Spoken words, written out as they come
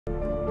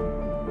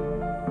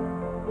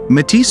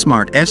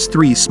Matismart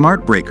S3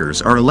 smart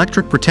breakers are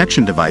electric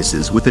protection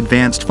devices with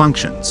advanced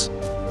functions.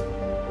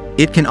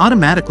 It can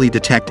automatically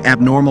detect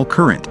abnormal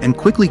current and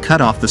quickly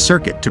cut off the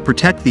circuit to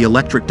protect the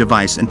electric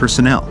device and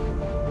personnel.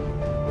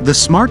 The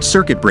smart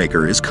circuit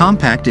breaker is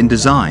compact in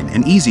design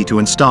and easy to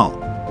install.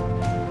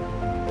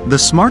 The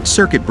smart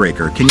circuit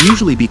breaker can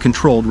usually be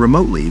controlled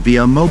remotely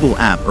via a mobile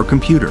app or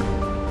computer.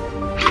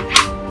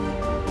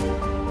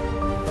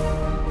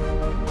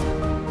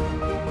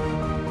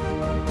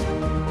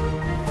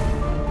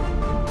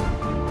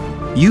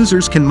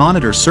 Users can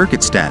monitor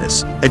circuit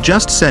status,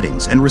 adjust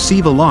settings, and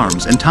receive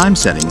alarms and time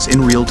settings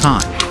in real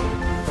time.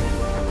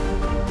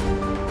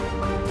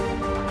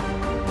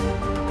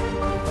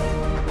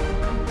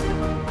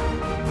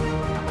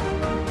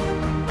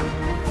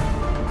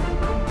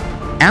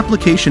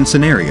 Application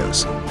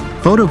scenarios: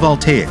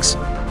 photovoltaics,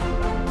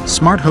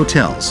 smart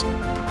hotels,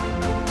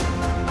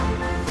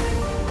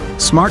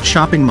 smart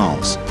shopping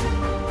malls,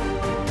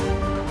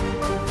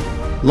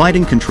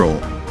 lighting control,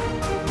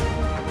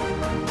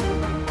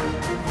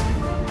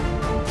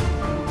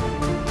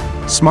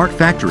 smart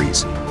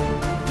factories,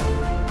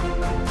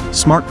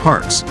 smart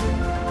parks,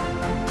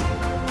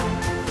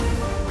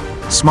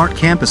 smart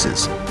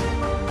campuses,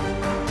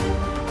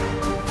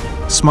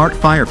 smart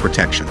fire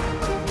protection.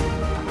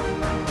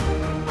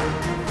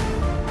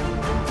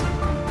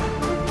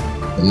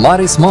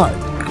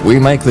 Matismart. We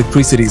make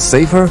electricity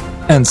safer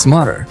and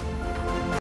smarter.